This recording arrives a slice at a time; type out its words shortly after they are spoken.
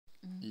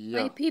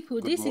My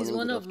people, good this is morning,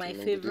 one good of my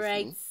afternoon, good favorite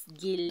evening,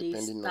 gele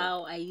depending on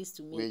style I used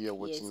to where make.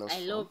 you're Yes, watching us I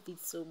from. love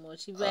it so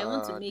much. If I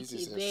want to This make a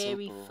is a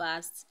very simple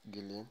fast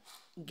gele,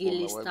 but gele my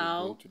wife is going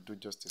style, to do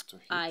justice to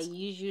I it.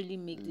 usually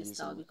make this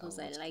style Listen because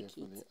and I watch like it,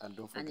 carefully, and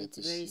don't and forget it's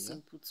to very share,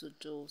 simple to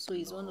do. So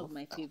it's one of love,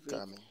 my and favorite.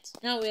 comment.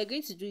 Now we are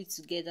going to do it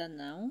together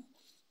now.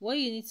 What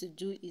you need to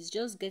do is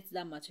just get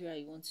that material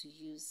you want to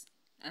use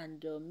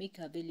and make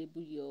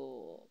available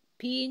your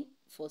pin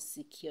for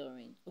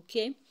securing.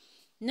 Okay.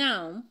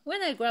 Now,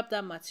 when I grabbed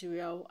that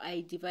material,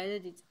 I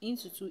divided it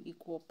into two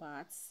equal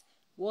parts,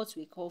 what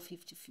we call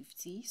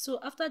 50-50. So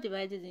after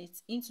dividing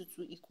it into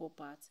two equal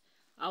parts,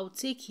 I'll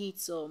take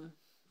it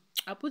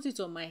I'll put it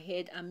on my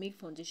head and make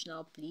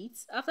foundational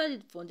pleats. After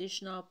the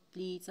foundational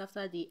pleats,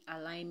 after the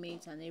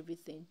alignment and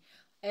everything,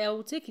 I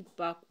will take it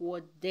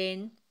backward.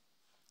 Then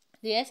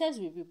the excess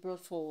will be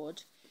brought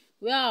forward,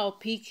 where I'll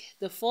pick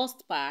the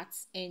first part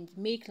and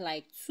make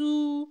like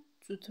 2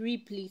 to 3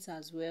 pleats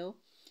as well.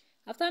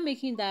 After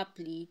making that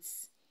pleat,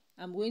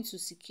 I'm going to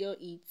secure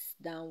it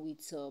down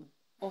with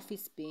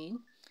office pin,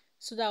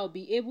 so that I'll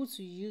be able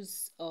to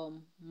use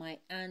my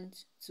hand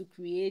to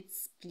create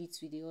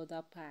pleats with the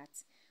other part.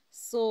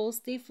 So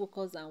stay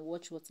focused and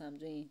watch what I'm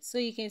doing. So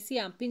you can see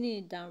I'm pinning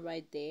it down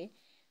right there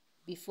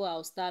before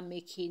I'll start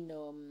making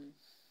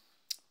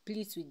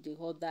pleats with the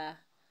other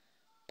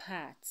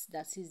part,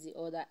 that is the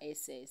other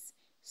excess.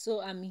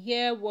 So I'm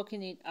here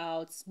working it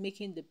out,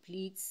 making the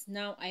pleats.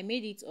 Now I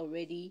made it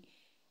already.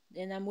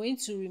 Then I'm going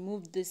to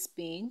remove this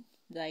pin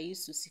that I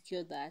used to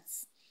secure that,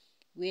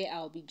 where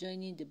I'll be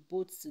joining the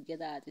both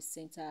together at the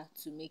center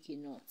to make a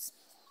knot.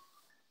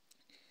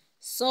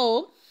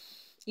 So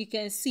you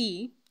can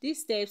see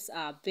these steps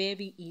are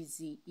very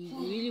easy. If you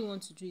really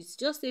want to do it,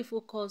 just stay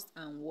focused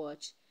and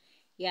watch.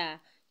 Yeah,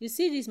 you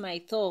see this my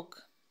talk,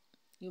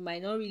 you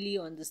might not really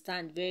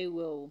understand very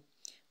well,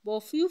 but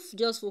if you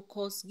just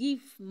focus, give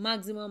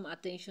maximum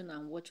attention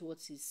and watch what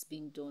is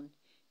being done,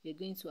 you're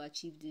going to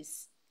achieve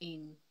this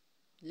in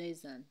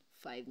less than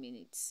 5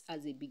 minutes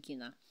as a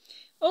beginner.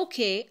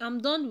 Okay, I'm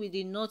done with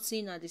the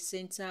knotting at the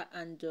center,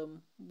 and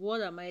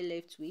what am I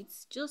left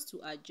with? Just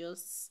to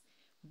adjust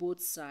both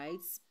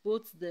sides,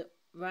 both the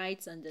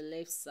right and the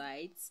left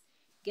sides,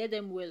 get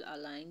them well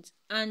aligned,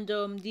 and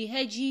the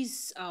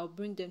edges, I'll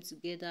bring them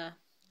together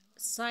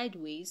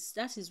sideways.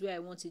 That is where I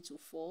want it to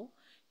fall.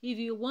 If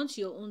you want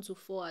your own to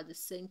fall at the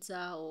center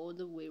or all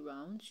the way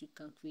around, you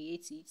can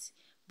create it,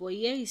 but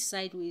here is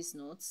sideways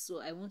knot,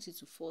 so I want it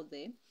to fall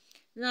there.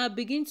 Now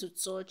begin to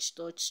touch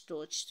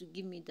to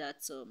give me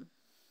that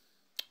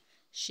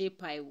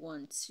shape I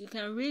want. You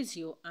can raise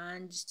your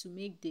hand to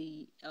make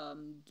the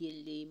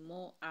gele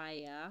more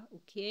higher.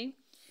 Okay,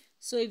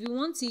 so if you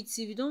want it,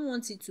 if you don't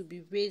want it to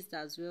be raised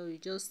as well, you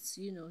just,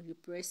 you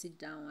press it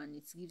down and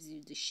it gives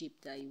you the shape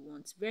that you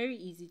want. Very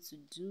easy to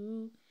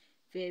do,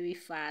 very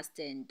fast,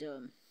 and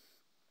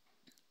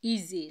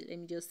easy. Let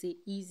me just say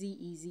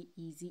easy.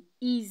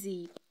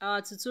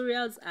 Our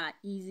tutorials are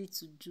easy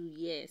to do.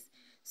 Yes,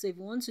 so if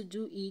you want to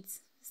do it,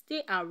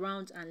 stay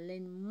around and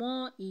learn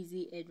more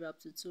easy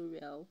headwrap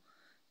tutorial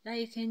that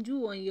you can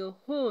do on your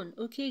own.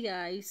 Okay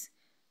guys,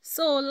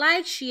 so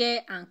like,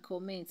 share and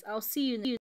comment. I'll see you next